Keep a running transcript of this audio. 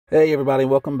Hey everybody,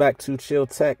 welcome back to Chill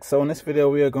Tech. So in this video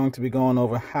we are going to be going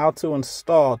over how to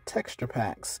install texture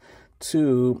packs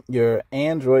to your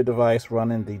Android device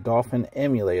running the Dolphin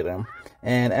Emulator.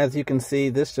 And as you can see,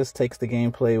 this just takes the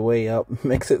gameplay way up,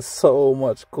 makes it so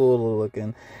much cooler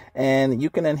looking. And you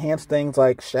can enhance things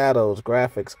like shadows,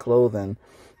 graphics, clothing.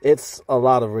 It's a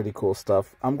lot of really cool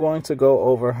stuff. I'm going to go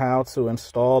over how to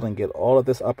install and get all of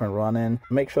this up and running.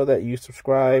 Make sure that you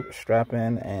subscribe, strap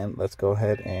in, and let's go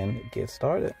ahead and get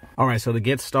started. All right, so to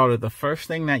get started, the first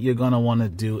thing that you're going to want to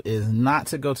do is not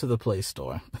to go to the Play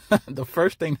Store. The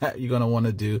first thing that you're going to want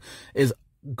to do is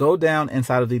go down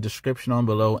inside of the description on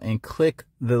below and click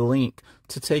the link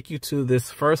to take you to this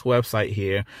first website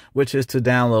here, which is to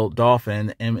download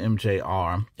Dolphin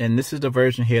MMJR. And this is the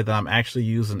version here that I'm actually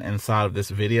using inside of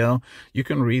this video. You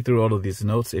can read through all of these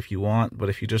notes if you want, but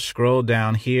if you just scroll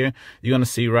down here, you're going to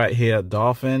see right here,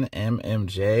 Dolphin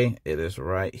MMJ. It is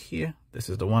right here. This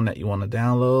is the one that you want to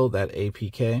download, that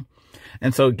APK.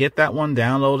 And so get that one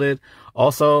downloaded.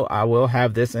 Also, I will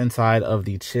have this inside of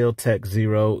the Chill Tech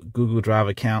Zero Google Drive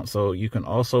account. So you can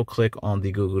also click on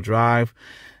the Google Drive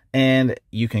and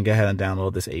you can go ahead and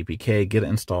download this APK, get it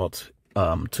installed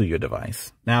to your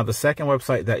device. Now, the second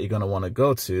website that you're going to want to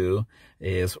go to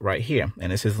is right here.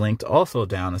 And this is linked also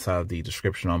down inside of the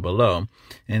description on below.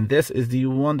 And this is the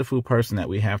wonderful person that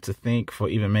we have to thank for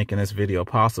even making this video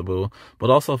possible, but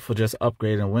also for just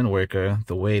upgrading Wind Waker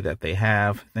the way that they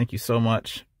have. Thank you so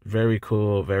much. Very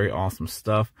cool, very awesome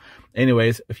stuff.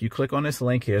 Anyways, if you click on this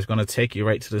link here, it's going to take you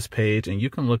right to this page and you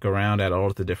can look around at all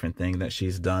of the different things that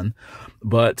she's done.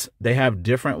 But they have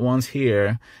different ones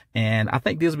here, and I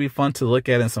think these will be fun to look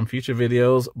at in some future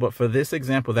videos. But for this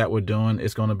example that we're doing,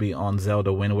 it's going to be on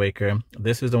Zelda Wind Waker.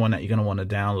 This is the one that you're going to want to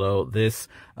download, this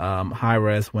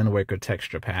high-res Wind Waker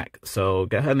texture pack. So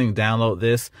go ahead and download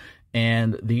this.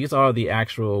 And these are the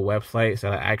actual websites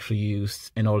that I actually used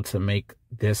in order to make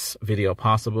this video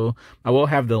possible. I will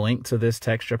have the link to this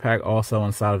texture pack also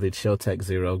inside of the Chill Tech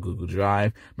Zero Google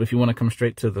Drive. But if you want to come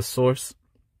straight to the source,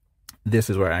 this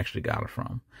is where I actually got it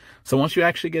from. So once you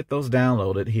actually get those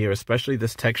downloaded here, especially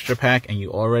this texture pack, and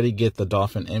you already get the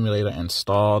Dolphin Emulator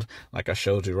installed, like I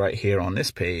showed you right here on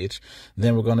this page,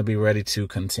 then we're going to be ready to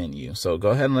continue. So go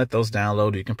ahead and let those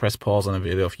download. You can press pause on the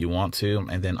video if you want to,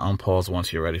 and then unpause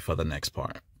once you're ready for the next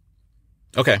part.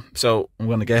 Okay, so I'm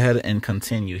going to go ahead and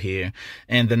continue here.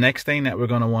 And the next thing that we're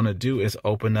going to want to do is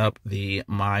open up the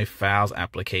My Files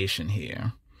application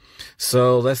here.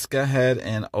 So let's go ahead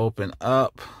and open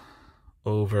up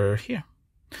over here.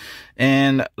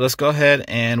 And let's go ahead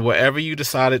and wherever you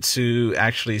decided to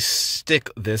actually stick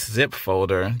this zip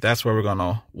folder, that's where we're going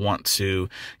to want to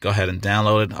go ahead and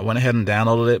download it. I went ahead and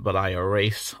downloaded it, but I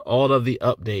erased all of the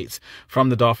updates from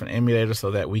the Dolphin Emulator so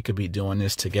that we could be doing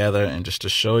this together. And just to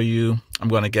show you, I'm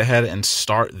going to go ahead and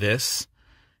start this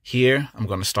here. I'm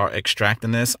going to start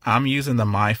extracting this. I'm using the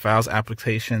My Files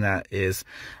application that is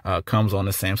comes on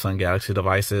the Samsung Galaxy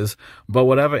devices, but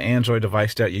whatever Android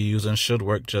device that you're using should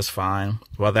work just fine.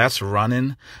 While that's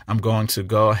running, I'm going to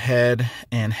go ahead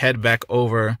and head back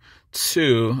over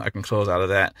to, I can close out of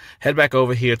that, head back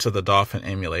over here to the Dolphin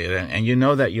Emulator, and you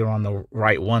know that you're on the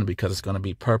right one because it's going to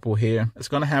be purple here. It's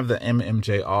going to have the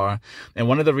MMJR, and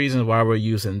one of the reasons why we're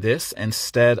using this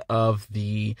instead of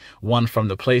the one from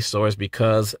the Play Store is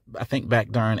because I think back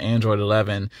during Android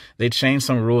 11, they changed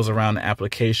some rules around the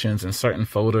applications and certain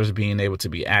folders being able to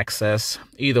be accessed.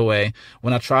 Either way,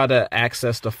 when I tried to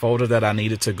access the folder that I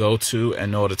needed to go to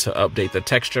in order to update the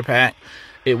texture pack,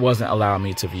 it wasn't allowing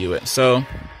me to view it. So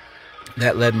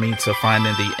that led me to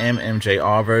finding the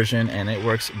MMJR version, and it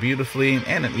works beautifully,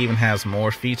 and it even has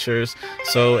more features.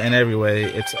 So in every way,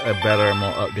 it's a better,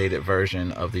 more updated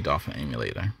version of the Dolphin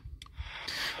Emulator.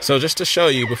 So just to show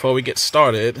you before we get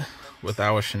started with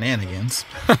our shenanigans,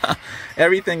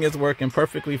 everything is working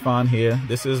perfectly fine here.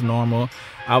 This is normal.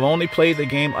 I've only played the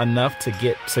game enough to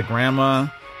get to Grandma,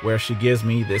 where she gives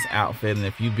me this outfit, and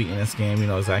if you've beaten this game, you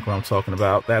know exactly what I'm talking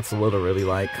about. That's literally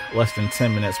like less than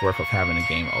 10 minutes worth of having a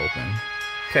game open.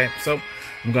 Okay, so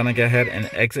I'm gonna go ahead and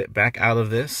exit back out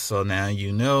of this, so now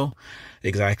you know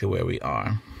exactly where we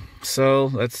are.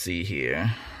 So let's see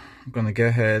here. I'm gonna go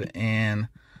ahead and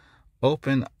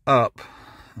open up,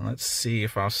 and let's see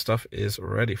if our stuff is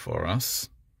ready for us.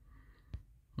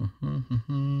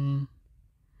 Doesn't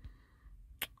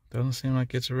seem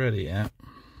like it's ready yet.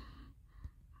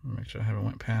 Make sure I haven't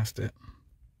went past it.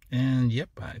 And yep,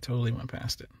 I totally went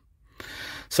past it.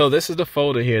 So this is the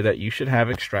folder here that you should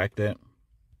have extracted.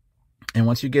 And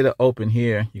once you get it open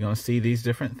here, you're going to see these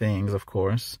different things, of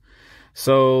course.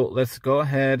 So let's go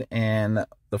ahead, and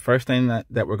the first thing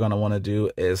that we're going to want to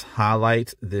do is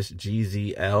highlight this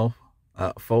GZL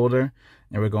folder.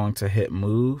 and we're going to hit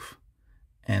move.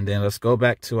 And then let's go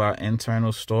back to our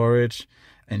internal storage,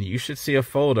 and you should see a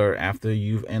folder after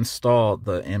you've installed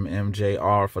the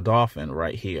MMJR for Dolphin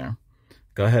right here.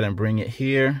 Go ahead and bring it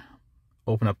here,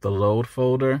 open up the load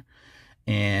folder,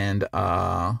 and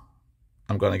I'm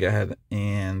going to go ahead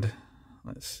and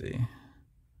let's see.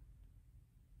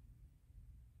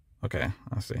 Okay,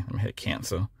 let's see. Let me hit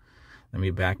cancel. Let me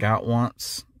back out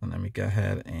once, and let me go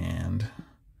ahead and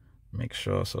make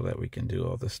sure so that we can do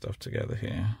all this stuff together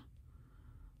here.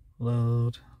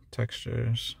 Load,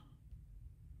 textures.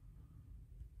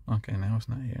 Okay, now it's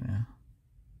not here now.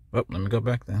 Oh, let me go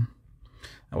back then.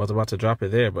 I was about to drop it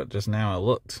there, but just now I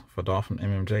looked for Dolphin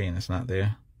MMJ and it's not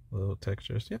there. Load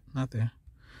textures. Yep, not there.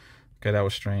 Okay, that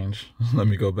was strange. Let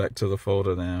me go back to the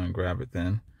folder now and grab it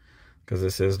then, because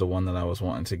this is the one that I was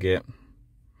wanting to get.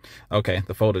 Okay,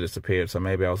 the folder disappeared, so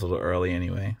maybe I was a little early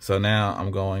anyway. So now I'm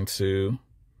going to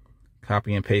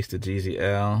copy and paste the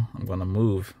GZL. I'm going to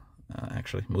move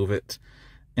it,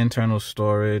 internal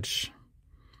storage,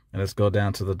 and let's go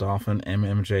down to the Dolphin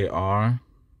MMJR,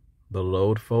 the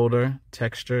load folder,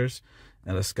 textures,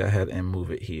 and let's go ahead and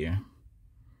move it here.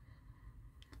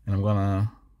 And I'm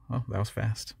gonna, oh, that was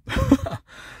fast.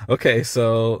 Okay,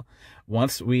 so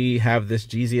once we have this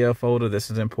GZL folder, this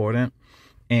is important,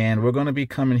 and we're gonna be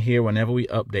coming here whenever we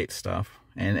update stuff.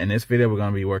 And in this video, we're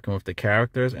gonna be working with the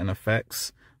characters and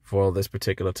effects for this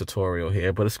particular tutorial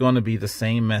here, but it's going to be the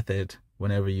same method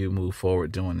whenever you move forward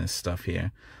doing this stuff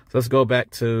here. So let's go back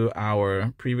to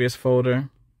our previous folder,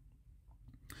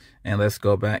 and let's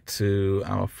go back to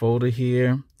our folder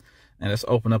here, and let's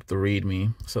open up the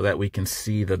README so that we can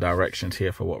see the directions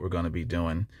here for what we're going to be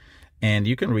doing. And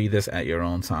you can read this at your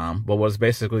own time, but what it's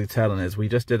basically telling is we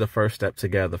just did the first step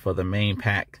together for the main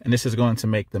pack, and this is going to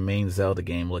make the main Zelda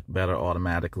game look better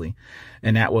automatically,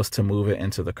 and that was to move it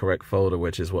into the correct folder,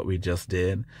 which is what we just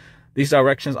did. These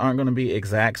directions aren't going to be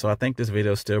exact, so I think this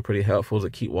video is still pretty helpful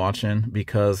to keep watching,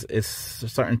 because it's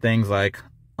certain things like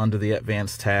under the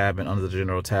advanced tab and under the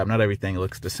general tab, not everything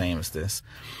looks the same as this.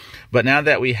 But now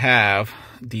that we have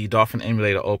the Dolphin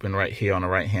Emulator open right here on the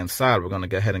right hand side, we're going to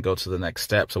go ahead and go to the next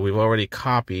step. So we've already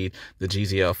copied the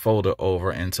GZL folder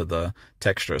over into the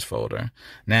textures folder.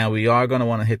 Now we are going to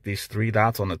want to hit these three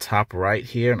dots on the top right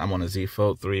here, and I'm on a Z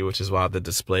Fold 3, which is why the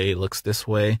display looks this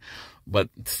way, but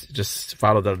just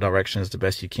follow the directions the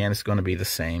best you can. It's going to be the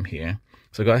same here.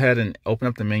 So go ahead and open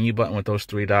up the menu button with those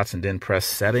three dots and then press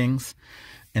settings.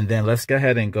 And then let's go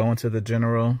ahead and go into the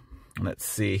general. Let's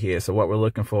see here. So what we're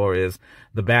looking for is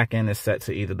the back end is set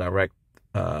to either direct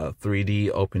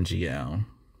 3D OpenGL.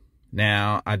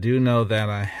 Now I do know that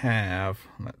I have,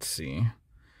 let's see,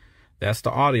 that's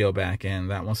the audio back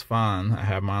end. That one's fine. I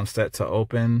have mine set to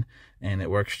open and it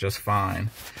works just fine.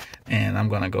 And I'm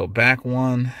going to go back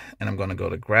one, and I'm going to go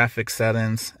to graphic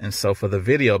settings. And so for the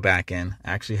video backend,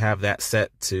 I actually have that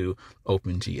set to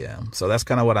OpenGL. So that's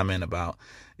kind of what I meant about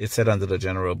it's set under the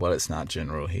general, but it's not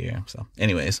general here. So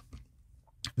anyways,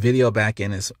 video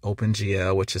backend is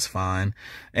OpenGL, which is fine.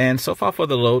 And so far for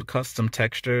the load custom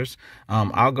textures,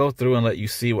 I'll go through and let you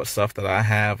see what stuff that I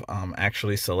have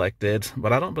actually selected,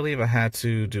 but I don't believe I had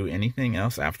to do anything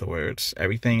else afterwards.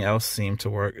 Everything else seemed to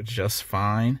work just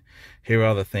fine. Here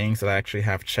are the things that I actually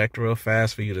have checked real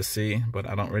fast for you to see, but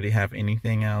I don't really have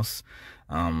anything else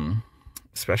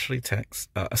especially checked.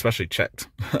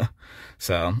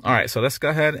 So all right, so let's go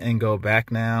ahead and go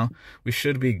back now. We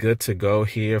should be good to go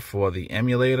here for the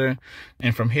emulator,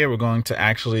 and from here we're going to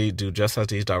actually do just as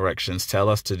these directions tell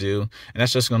us to do, and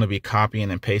that's just going to be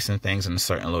copying and pasting things in a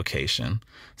certain location.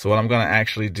 So what I'm going to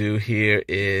actually do here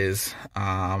is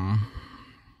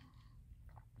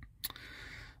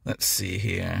let's see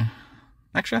here.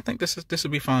 Actually, I think this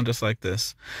would be fine just like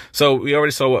this. So we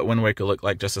already saw what Wind Waker looked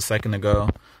like just a second ago.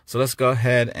 So let's go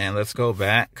ahead and let's go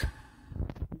back.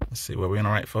 Let's see, were we in the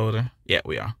right folder? Yeah,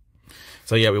 we are.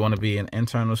 So yeah, we want to be in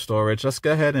internal storage. Let's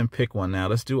go ahead and pick one now.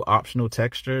 Let's do optional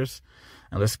textures.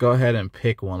 And let's go ahead and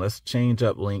pick one. Let's change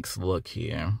up Link's look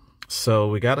here. So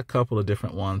we got a couple of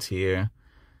different ones here.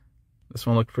 This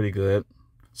one looked pretty good.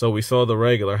 So we saw the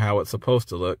regular, how it's supposed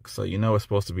to look. So you know it's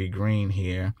supposed to be green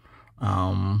here.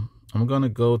 I'm going to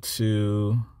go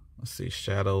to, let's see,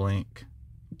 Shadow Link.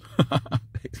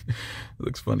 It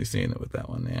looks funny seeing it with that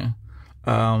one there.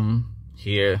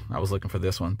 Here, I was looking for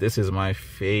this one. This is my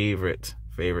favorite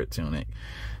tunic.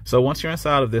 So once you're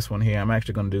inside of this one here, I'm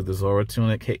actually going to do the Zora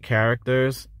tunic, hit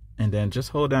characters, and then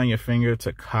just hold down your finger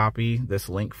to copy this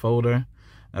link folder.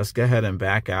 Let's go ahead and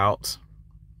back out.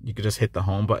 You could just hit the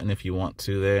home button if you want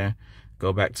to there.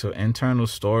 Go back to internal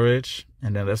storage,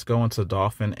 and then let's go into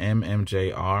Dolphin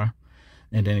MMJR,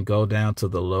 and then go down to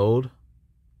the load,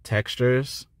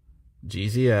 textures,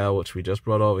 GZL, which we just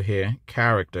brought over here,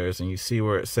 characters, and you see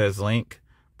where it says link,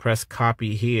 press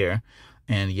copy here,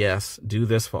 and yes, do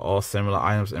this for all similar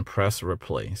items and press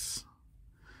replace.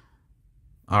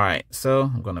 All right,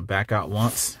 so I'm going to back out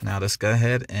once. Now let's go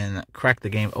ahead and crack the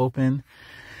game open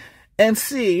and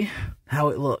see how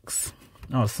it looks.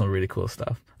 Oh, some really cool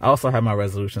stuff. I also have my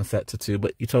resolution set to 2,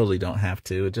 but you totally don't have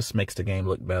to. It just makes the game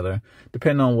look better.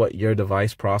 Depending on what your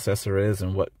device processor is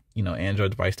and what,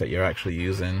 Android device that you're actually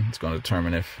using, it's going to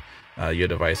determine if your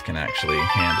device can actually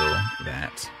handle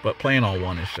that. But playing on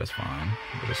 1 is just fine.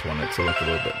 I just want it to look a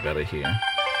little bit better here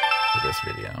for this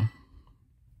video.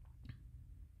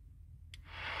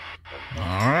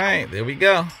 All right, there we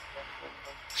go.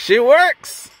 She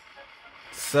works.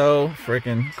 So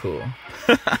freaking cool.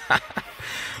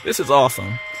 This is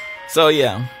awesome. So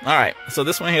yeah, all right. So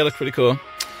this one here looks pretty cool.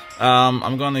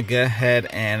 I'm going to go ahead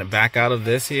and back out of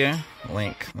this here.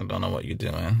 Link, I don't know what you're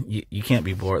doing. You can't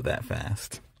be bored that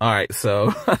fast. All right,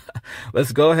 so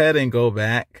let's go ahead and go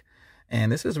back.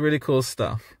 And this is really cool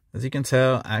stuff. As you can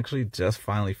tell, I actually just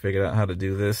finally figured out how to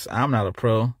do this. I'm not a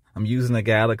pro. I'm using the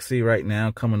Galaxy right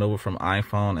now, coming over from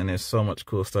iPhone, and there's so much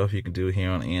cool stuff you can do here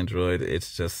on Android.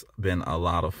 It's just been a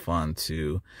lot of fun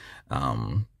to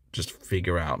just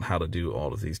figure out how to do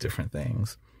all of these different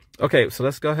things. Okay, so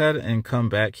let's go ahead and come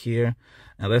back here,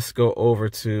 and let's go over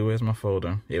to, where's my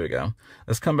folder? Here we go.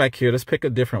 Let's come back here. Let's pick a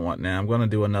different one now. I'm going to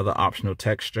do another optional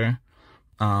texture.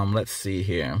 Let's see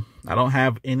here. I don't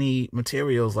have any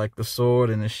materials like the sword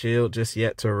and the shield just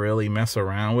yet to really mess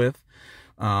around with.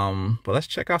 But let's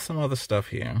check out some other stuff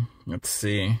here. Let's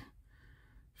see.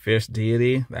 Fierce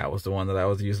Deity. That was the one that I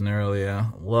was using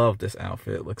earlier. Love this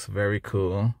outfit. Looks very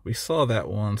cool. We saw that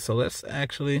one. So let's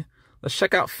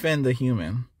check out Finn the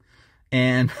Human.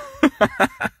 And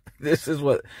this is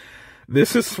what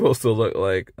this is supposed to look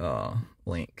like.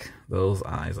 Link. Those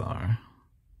eyes are.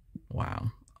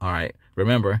 Wow. All right.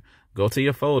 Remember, go to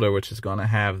your folder, which is going to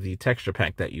have the texture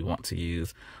pack that you want to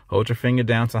use. Hold your finger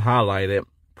down to highlight it.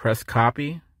 Press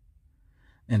copy,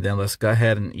 and then let's go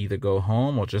ahead and either go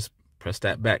home or just press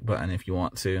that back button if you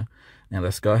want to. And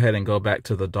let's go ahead and go back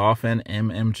to the Dolphin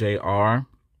MMJR,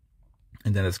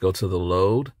 and then let's go to the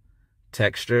load,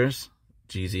 textures,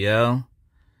 GZL,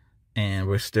 and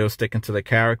we're still sticking to the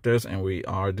characters, and we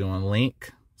are doing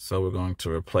link. So we're going to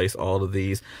replace all of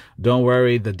these. Don't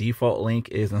worry, the default link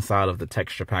is inside of the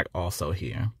texture pack also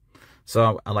here.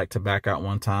 So I like to back out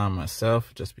one time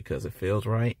myself just because it feels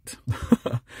right.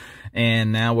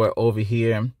 And now we're over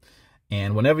here.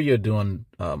 And whenever you're doing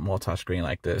multi-screen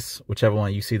like this, whichever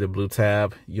one you see the blue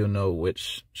tab, you'll know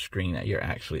which screen that you're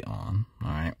actually on.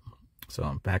 All right. So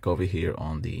I'm back over here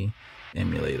on the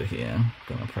emulator here. I'm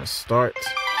going to press start.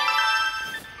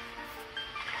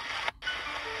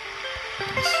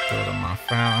 Let's go to my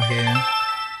file here.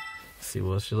 See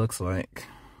what she looks like.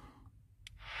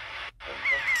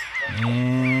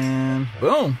 And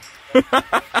boom.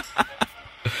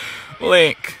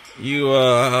 Link, you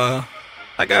I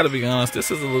gotta be honest, this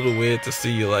is a little weird to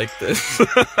see you like this.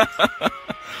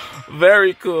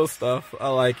 Very cool stuff. I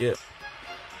like it.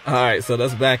 All right, so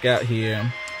let's back out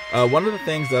here. One of the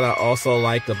things that I also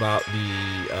liked about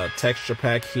the texture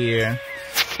pack here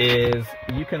is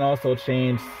you can also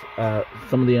change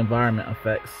some of the environment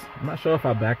effects. I'm not sure if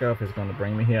I back up if it's going to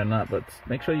bring me here or not, but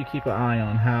make sure you keep an eye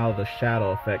on how the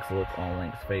shadow effects look on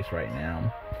Link's face right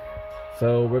now.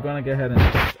 So we're going to go ahead and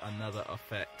change another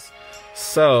effect.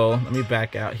 So let me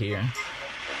back out here.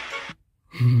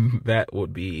 That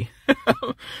would be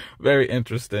very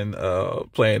interesting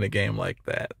playing a game like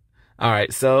that. All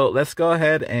right, so let's go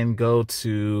ahead and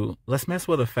let's mess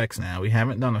with effects now. We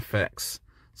haven't done effects.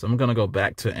 So I'm going to go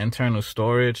back to internal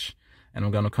storage, and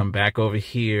I'm going to come back over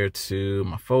here to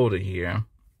my folder here.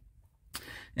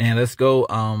 And let's go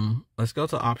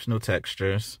to optional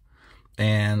textures,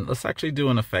 and let's actually do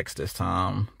an effects this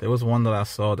time. There was one that I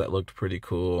saw that looked pretty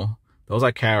cool. Those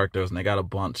are characters, and they got a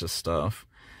bunch of stuff.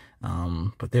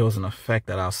 But there was an effect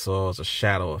that I saw as a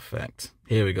shadow effect.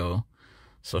 Here we go.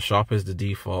 So sharp is the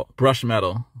default. Brush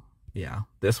metal. Yeah,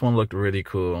 this one looked really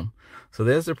cool. So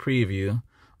there's a preview.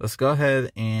 Let's go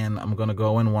ahead, and I'm going to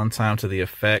go in one time to the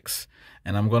effects,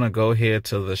 and I'm going to go here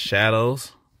to the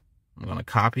shadows. I'm going to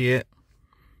copy it,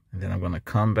 and then I'm going to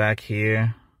come back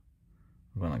here.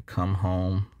 I'm going to come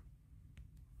home.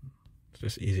 It's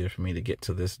just easier for me to get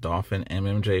to this Dolphin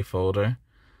MMJ folder.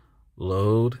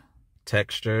 Load,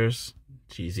 textures,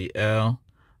 GZL,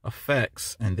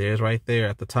 effects, and there's right there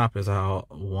at the top is our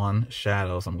one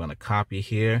shadows. I'm going to copy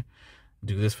here.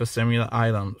 Do this for similar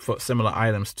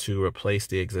items to replace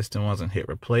the existing ones, and hit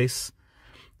replace.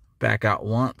 Back out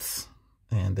once,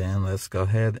 and then let's go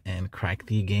ahead and crack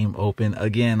the game open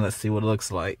again. Let's see what it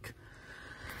looks like.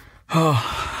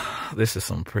 Oh, this is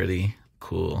some pretty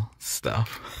cool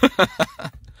stuff.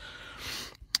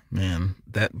 Man,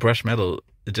 that brush metal,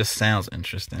 it just sounds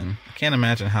interesting. I can't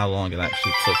imagine how long it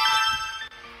actually took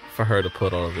for her to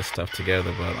put all of this stuff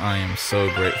together, but I am so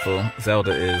grateful.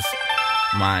 Zelda is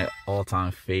my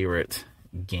all-time favorite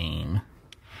game.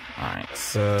 Alright,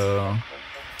 so...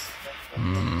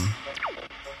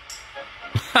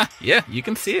 yeah, you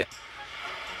can see it.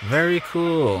 Very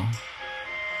cool.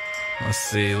 Let's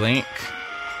see, Link.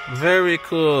 Very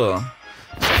cool.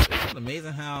 It's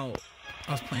amazing how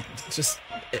I was playing. Just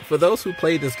for those who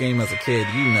played this game as a kid,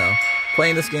 you know,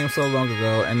 playing this game so long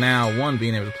ago, and now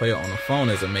being able to play it on the phone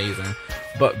is amazing.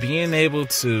 But being able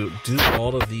to do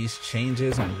all of these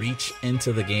changes and reach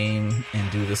into the game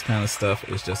and do this kind of stuff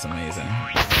is just amazing.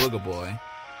 Booger Boy.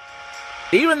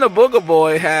 Even the Booger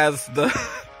Boy has the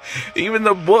even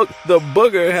the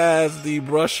booger has the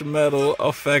brush metal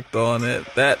effect on it.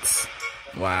 That's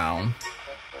wow.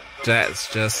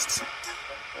 That's just,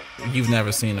 you've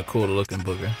never seen a cooler looking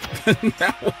booger.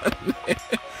 That one.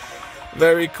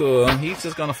 Very cool. He's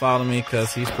just gonna follow me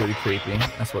because he's pretty creepy.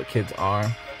 That's what kids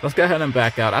are. Let's go ahead and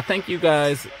back out. I think you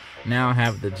guys now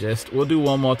have the gist. We'll do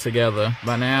one more together.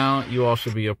 By now, you all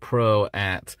should be a pro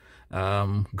at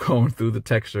going through the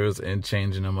textures and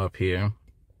changing them up here.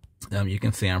 You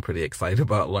can see I'm pretty excited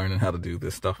about learning how to do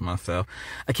this stuff myself.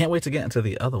 I can't wait to get into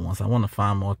the other ones. I want to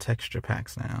find more texture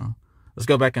packs now. Let's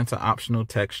go back into optional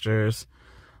textures.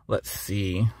 Let's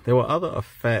see. There were other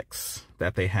effects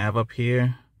that they have up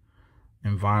here.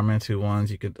 Environmental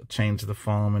ones. You could change the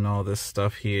foam and all this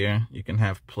stuff here. You can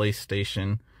have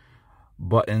PlayStation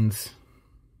buttons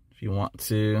if you want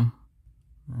to.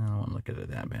 I don't want to look at it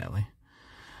that badly.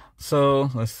 So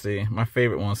let's see. My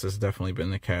favorite ones has definitely been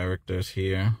the characters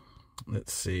here.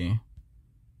 Let's see.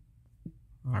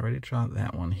 I already tried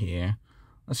that one here.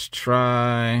 Let's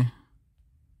try.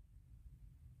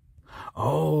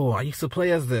 Oh, I used to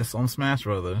play as this on Smash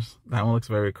Brothers. That one looks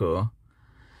very cool.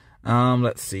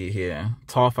 Let's see here.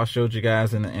 Toph, I showed you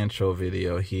guys in the intro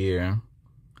video here.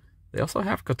 They also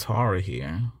have Katara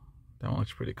here. That one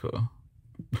looks pretty cool.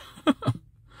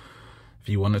 If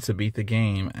you wanted to beat the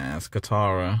game as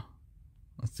Katara.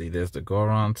 Let's see, there's the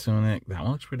Goron tunic. That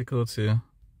one looks pretty cool too.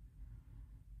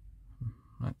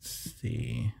 Let's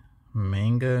see.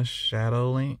 Manga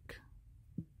Shadow Link.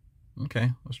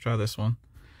 Okay, let's try this one.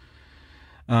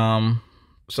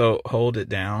 So hold it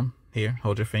down here.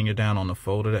 Hold your finger down on the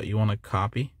folder that you want to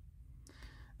copy.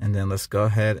 And then let's go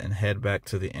ahead and head back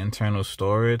to the internal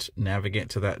storage. Navigate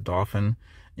to that Dolphin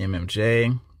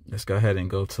MMJ. Let's go ahead and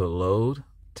go to Load,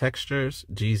 Textures,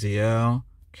 GZL,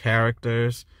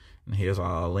 Characters. And here's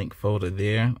our link folder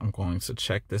there. I'm going to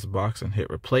check this box and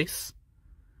hit Replace.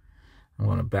 I'm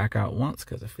going to back out once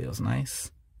because it feels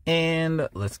nice. And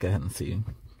let's go ahead and see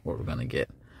what we're going to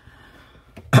get.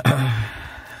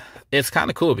 It's kind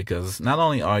of cool because not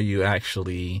only are you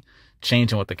actually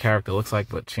changing what the character looks like,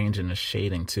 but changing the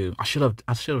shading too. I should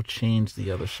have changed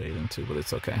the other shading too, but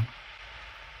it's okay.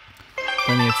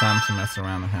 Plenty of time to mess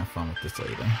around and have fun with this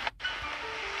later.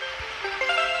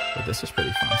 But this is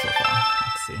pretty fun so far.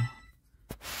 Let's see.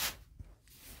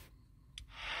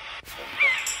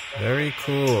 Very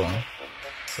cool.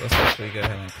 So let's actually go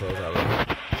ahead and close out.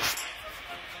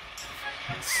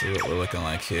 Let's see what we're looking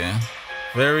like here.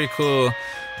 Very cool.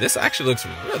 This actually looks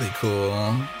really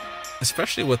cool,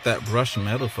 especially with that brush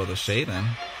metal for the shading.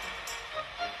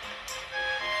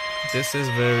 This is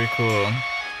very cool.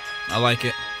 I like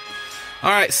it.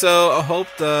 Alright, so I hope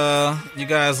you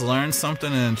guys learned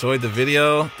something and enjoyed the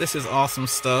video. This is awesome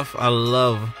stuff. I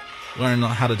love learning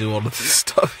how to do all of this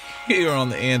stuff here on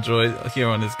the Android, here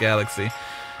on this Galaxy.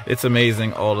 It's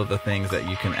amazing all of the things that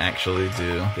you can actually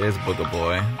do. There's Booger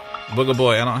Boy. Booger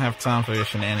Boy, I don't have time for your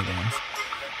shenanigans.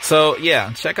 So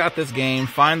yeah, check out this game.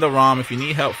 Find the ROM if you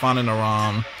need help finding the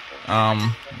ROM.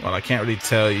 Well, I can't really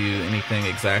tell you anything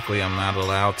exactly. I'm not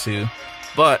allowed to.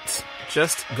 But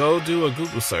just go do a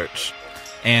Google search.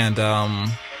 And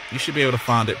you should be able to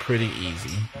find it pretty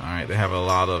easy. Alright, they have a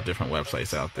lot of different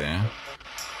websites out there.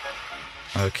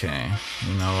 Okay,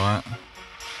 you know what?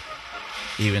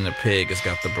 Even the pig has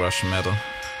got the brush metal.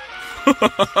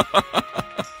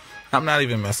 I'm not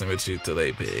even messing with you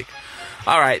today, pig.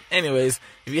 Alright, anyways,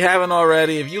 if you haven't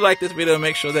already, if you like this video,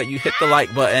 make sure that you hit the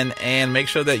like button and make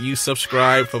sure that you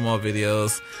subscribe for more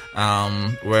videos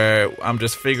where I'm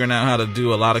just figuring out how to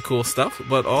do a lot of cool stuff,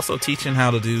 but also teaching how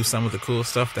to do some of the cool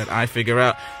stuff that I figure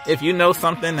out. If you know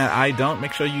something that I don't,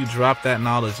 make sure you drop that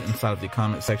knowledge inside of the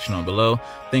comment section on below.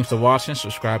 Thanks for watching.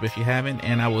 Subscribe if you haven't,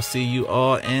 and I will see you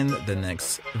all in the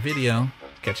next video.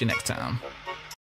 Catch you next time.